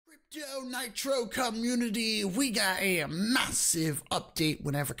Crypto Nitro community, we got a massive update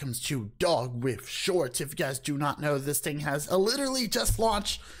whenever it comes to Dogwifshorts. If you guys do not know, this thing has literally just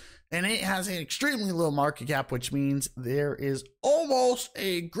launched and it has an extremely low market cap, which means there is almost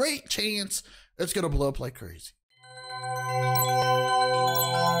a great chance it's going to blow up like crazy.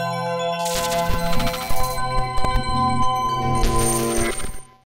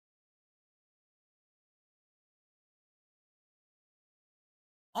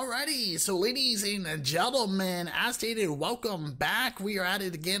 Alrighty, so ladies and gentlemen, as stated, welcome back. We are at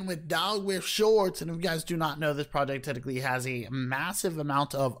it again with Dogwifshorts, and if you guys do not know, this project technically has a massive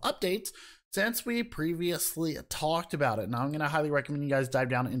amount of updates since we previously talked about it. Now, I'm going to highly recommend you guys dive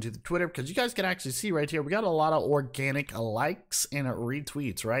down into the Twitter because you guys can actually see right here, we got a lot of organic likes and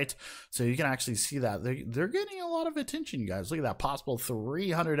retweets, right? So you can actually see that. They're getting a lot of attention, you guys. Look at that, possible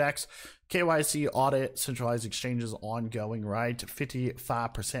 300x KYC audit, centralized exchanges ongoing, right?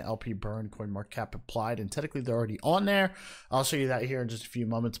 55% LP burn, coin market cap applied, and technically they're already on there. I'll show you that here in just a few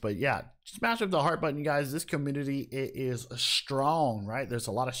moments, but yeah, smash up the heart button, you guys. This community, it is strong, right? There's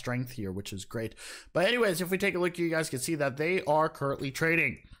a lot of strength here, which is great. But anyways, if we take a look, you guys can see that they are currently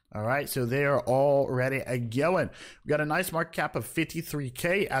trading. All right, so they are already going. We got a nice market cap of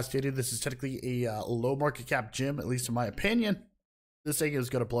 53K. As stated, this is technically a low market cap gem, at least in my opinion. This thing is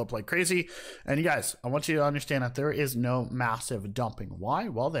going to blow up like crazy. And you guys, I want you to understand that there is no massive dumping. Why?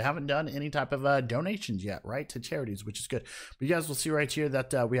 Well, they haven't done any type of donations yet, right, to charities, which is good. But you guys will see right here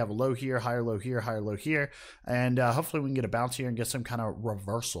that we have a low here, higher low here, higher low here. And hopefully we can get a bounce here and get some kind of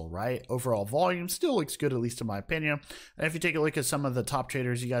reversal, right? Overall volume still looks good, at least in my opinion. And if you take a look at some of the top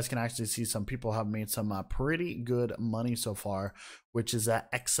traders, you guys can actually see some people have made some pretty good money so far, which is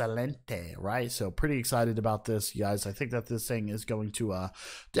excelente, right? So pretty excited about this, you guys. I think that this thing is going to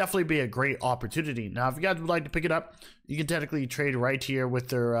definitely be a great opportunity. Now, if you guys would like to pick it up, you can technically trade right here with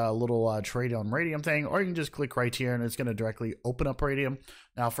their little trade on Radium thing, or you can just click right here and it's going to directly open up Radium.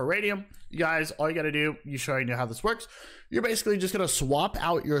 Now for Radium, you guys, all you got to do, you already know how this works. You're basically just going to swap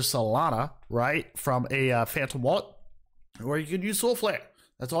out your Solana, right, from a Phantom wallet, or you can use Soulflare.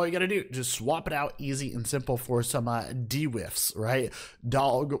 That's all you got to do. Just swap it out, easy and simple, for some Dwifs, right?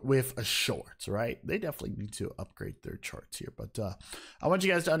 Dogwifshorts, right? They definitely need to upgrade their charts here. But I want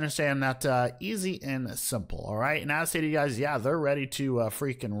you guys to understand that easy and simple, all right? And as stated, you guys, yeah, they're ready to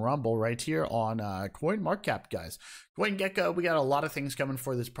freaking rumble right here on CoinMarketCap, guys. CoinGecko, we got a lot of things coming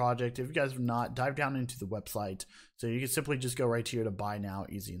for this project. If you guys have not, dive down into the website. So you can simply just go right here to buy now,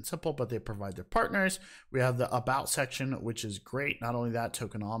 easy and simple, but they provide their partners. We have the about section, which is great. Not only that,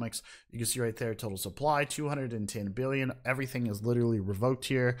 tokenomics, you can see right there, total supply, 210 billion. Everything is literally revoked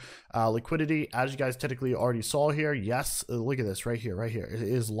here. Liquidity, as you guys technically already saw here, yes, look at this right here, right here. It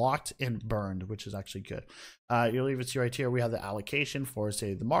is locked and burned, which is actually good. You'll even see right here, we have the allocation for,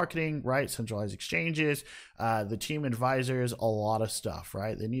 say, the marketing, right? Centralized exchanges, the team advisors, a lot of stuff,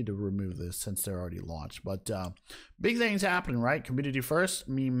 right? They need to remove this since they're already launched. But big things happening, right? Community first,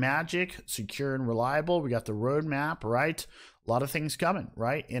 me magic, secure and reliable. We got the roadmap, right? A lot of things coming,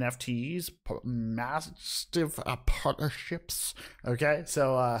 right? NFTs, massive partnerships. Okay,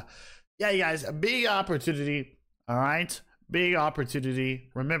 so yeah, you guys, a big opportunity, all right? Big opportunity.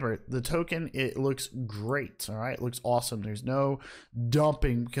 Remember, the token, it looks great, all right? It looks awesome. There's no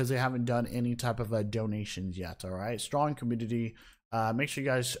dumping because they haven't done any type of donations yet, all right? Strong community. Make sure you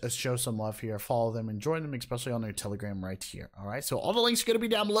guys show some love here. Follow them and join them, especially on their Telegram right here, all right? So all the links are going to be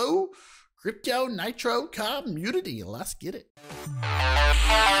down below. Crypto Nitro community. Let's get it.